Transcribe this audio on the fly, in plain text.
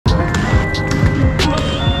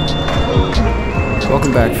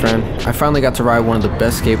Welcome back, friend. I finally got to ride one of the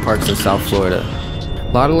best skate parks in South Florida.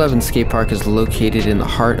 Lot 11 Skate Park is located in the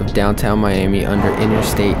heart of downtown Miami under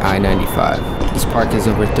Interstate I-95. This park has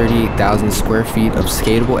over 38,000 square feet of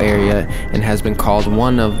skatable area and has been called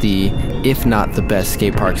one of the, if not the best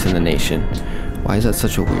skate parks in the nation. Why is that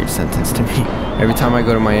such a weird sentence to me? Every time I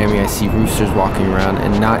go to Miami, I see roosters walking around,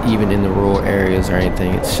 and not even in the rural areas or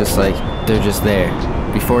anything. It's just like, they're just there.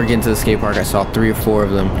 Before getting to the skate park, I saw 3 or 4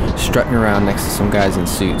 of them strutting around next to some guys in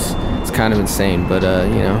suits. It's kind of insane, but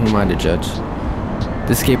you know, who am I to judge?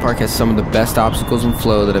 This skate park has some of the best obstacles and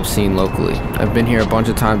flow that I've seen locally. I've been here a bunch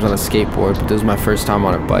of times on a skateboard, but this is my first time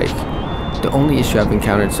on a bike. The only issue I've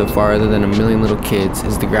encountered so far, other than a million little kids,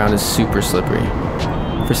 is the ground is super slippery.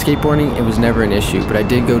 For skateboarding, it was never an issue, but I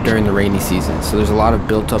did go during the rainy season, so there's a lot of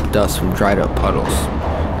built up dust from dried up puddles.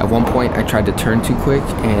 At one point, I tried to turn too quick,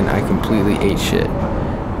 and I completely ate shit.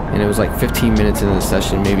 And it was like 15 minutes into the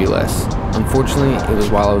session, maybe less. Unfortunately, it was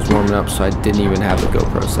while I was warming up, so I didn't even have the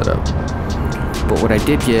GoPro set up. But what I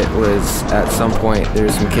did get was, at some point, there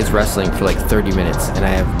was some kids wrestling for like 30 minutes, and I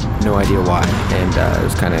have no idea why, and it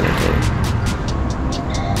was kind of entertaining.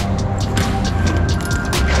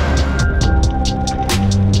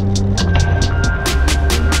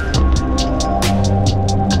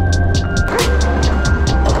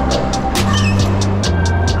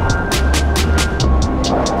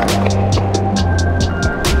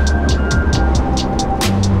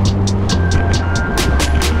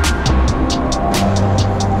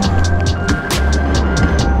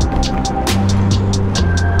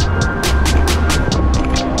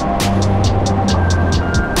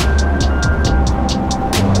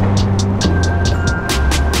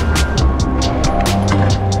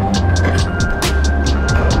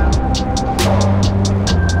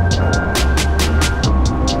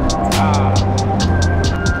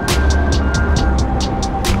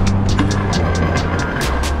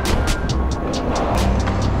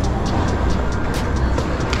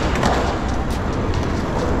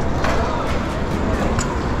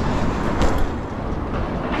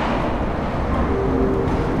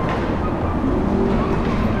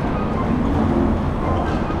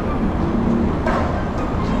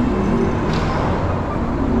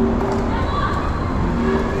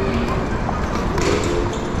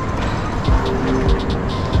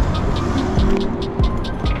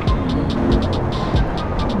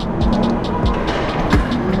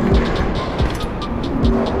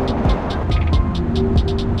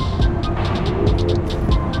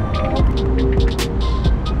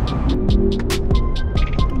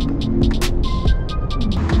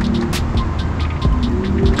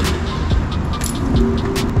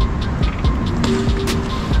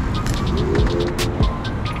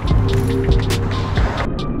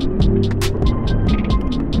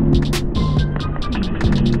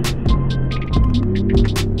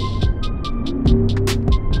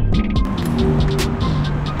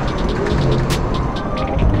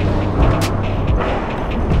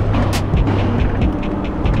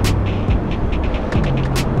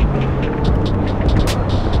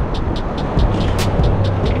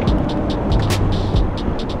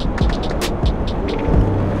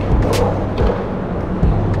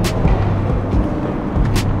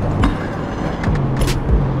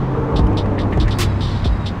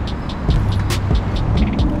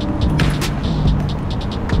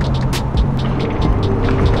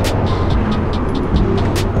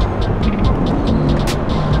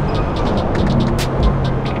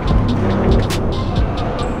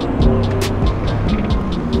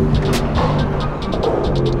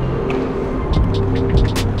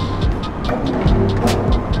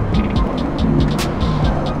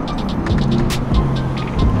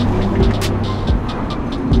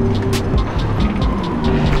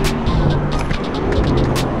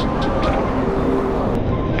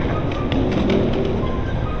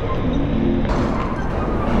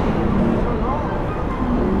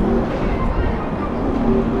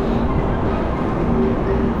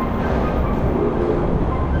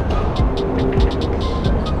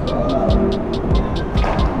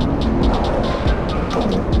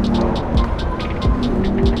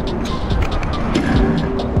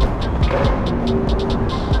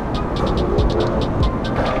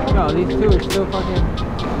 These two are still fucking...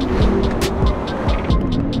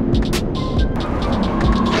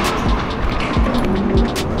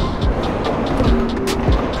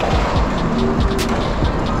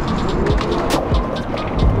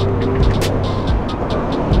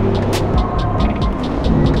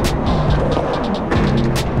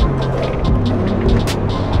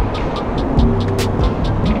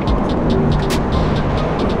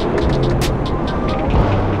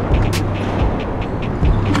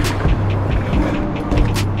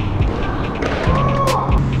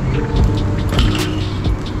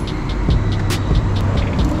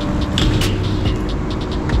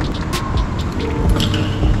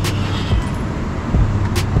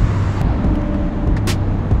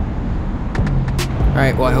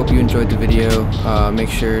 Alright, well I hope you enjoyed the video. Make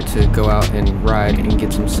sure to go out and ride and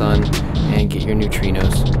get some sun and get your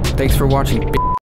neutrinos. Thanks for watching.